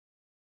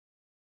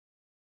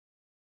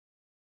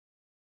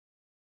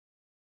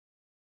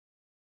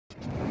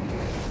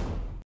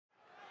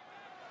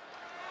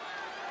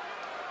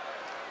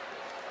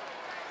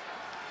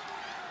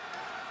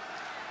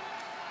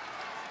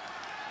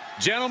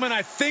Gentlemen,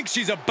 I think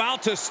she's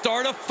about to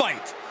start a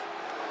fight.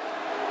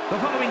 The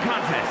following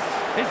contest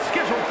is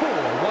scheduled for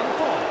one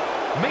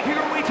fall. Making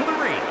her way to the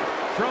ring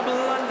from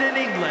London,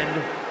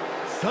 England,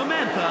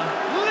 Samantha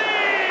Lee!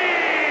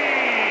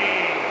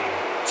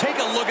 Take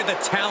a look at the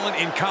talent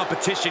in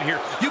competition here.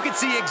 You can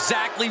see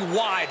exactly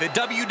why the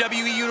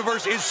WWE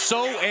Universe is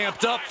so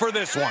amped up for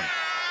this one.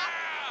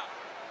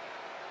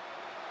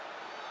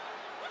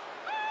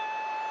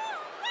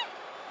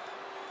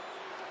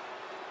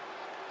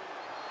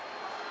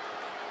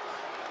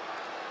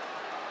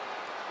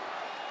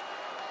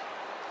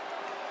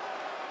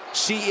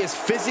 She is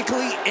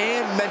physically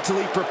and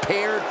mentally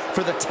prepared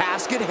for the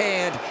task at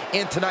hand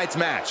in tonight's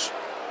match.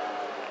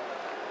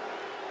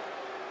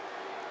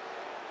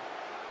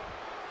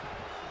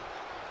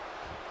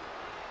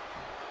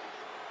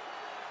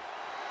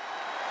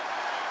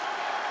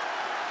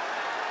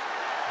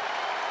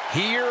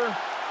 Here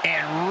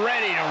and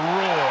ready to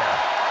roar.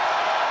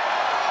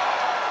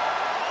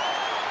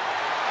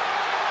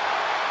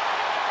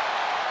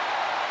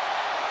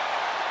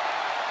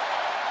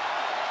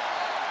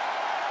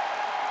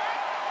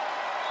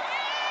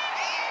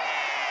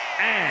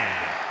 And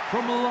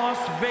from Las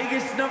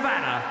Vegas,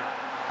 Nevada,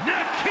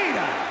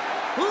 Nikkita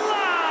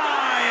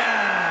Lyons!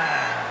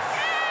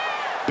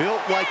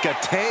 Built like a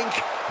tank,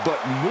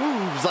 but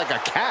moves like a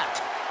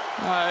cat.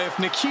 If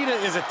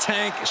Nikkita is a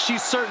tank,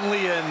 she's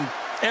certainly an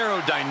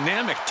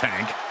aerodynamic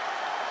tank.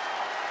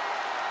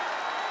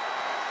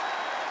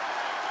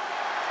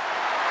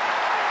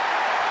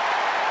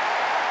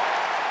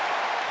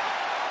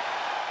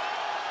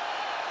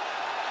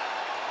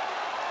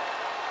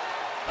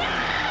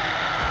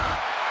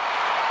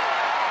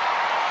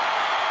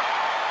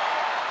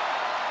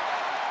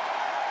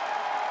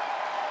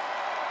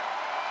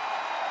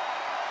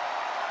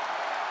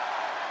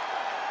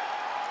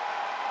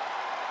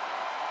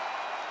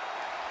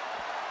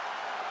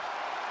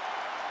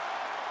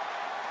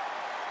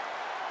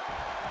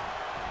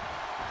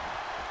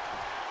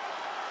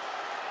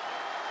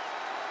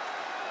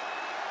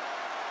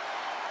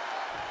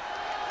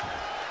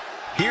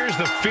 Here's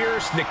the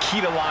fierce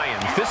Nikkita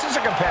Lyons. This is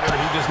a competitor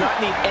who does not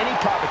need any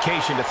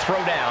provocation to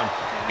throw down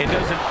and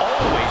doesn't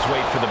always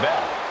wait for the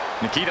bell.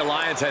 Nikkita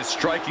Lyons has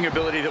striking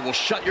ability that will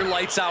shut your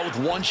lights out with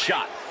one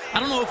shot. I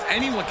don't know if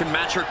anyone can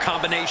match her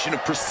combination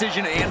of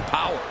precision and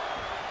power.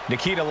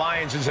 Nikkita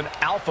Lyons is an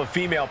alpha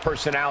female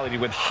personality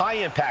with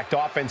high-impact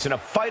offense and a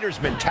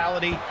fighter's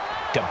mentality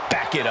to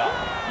back it up.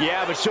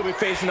 Yeah, but she'll be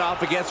facing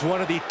off against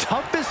one of the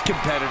toughest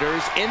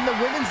competitors in the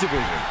women's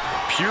division.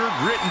 Pure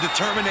grit and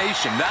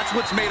determination. That's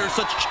what's made her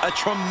such a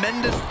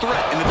tremendous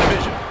threat in the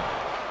division.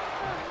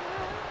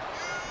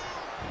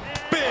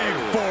 Big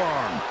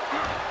forearm.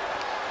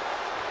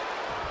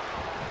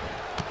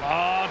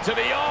 Oh, to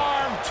the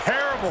arm.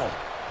 Terrible.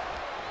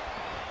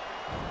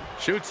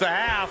 Shoots the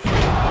half.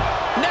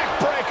 Neck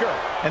breaker.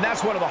 And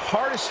that's one of the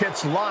hardest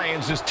hits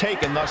Lyons has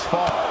taken thus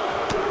far.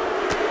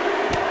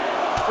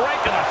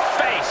 Right to the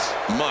face.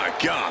 My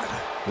God.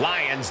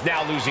 Lyons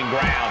now losing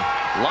ground.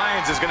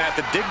 Lyons is going to have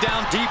to dig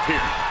down deep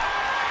here.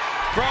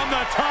 From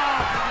the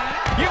top.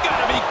 You got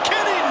to be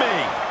kidding me.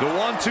 The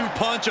 1-2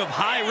 punch of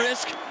high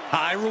risk,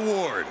 high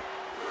reward.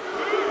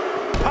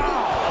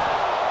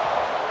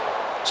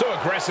 So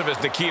aggressive as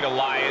Nikkita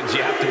Lyons,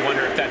 you have to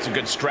wonder if that's a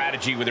good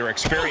strategy with her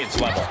experience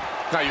level.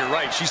 Now, you're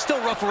right. She's still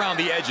rough around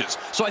the edges.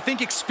 So I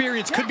think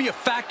experience could be a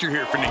factor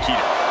here for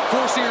Nikkita.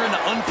 Forcing her into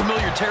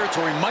unfamiliar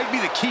territory might be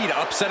the key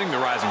to upsetting the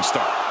rising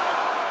star.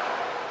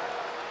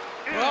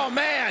 Oh,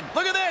 man.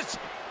 Look at this.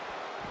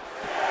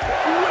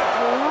 Whipped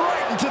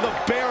right into the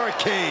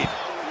barricade.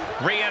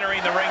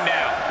 Re-entering the ring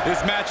now.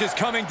 This match is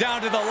coming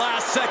down to the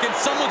last second.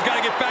 Someone's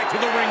got to get back to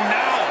the ring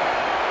now.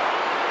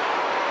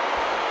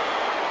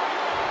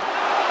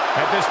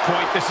 At this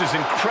point, this is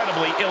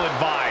incredibly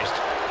ill-advised.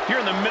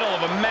 You're in the middle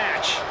of a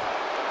match.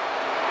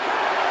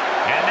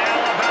 And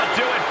that'll about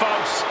do it,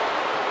 folks.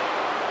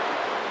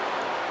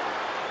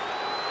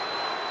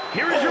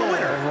 Here is your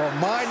winner,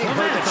 reminding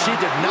her that she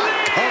did not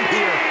come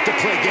here to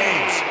play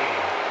games.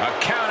 A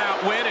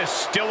count-out win is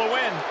still a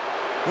win.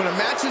 When a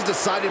match is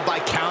decided by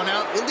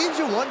count-out, it leaves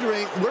you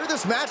wondering where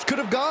this match could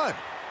have gone.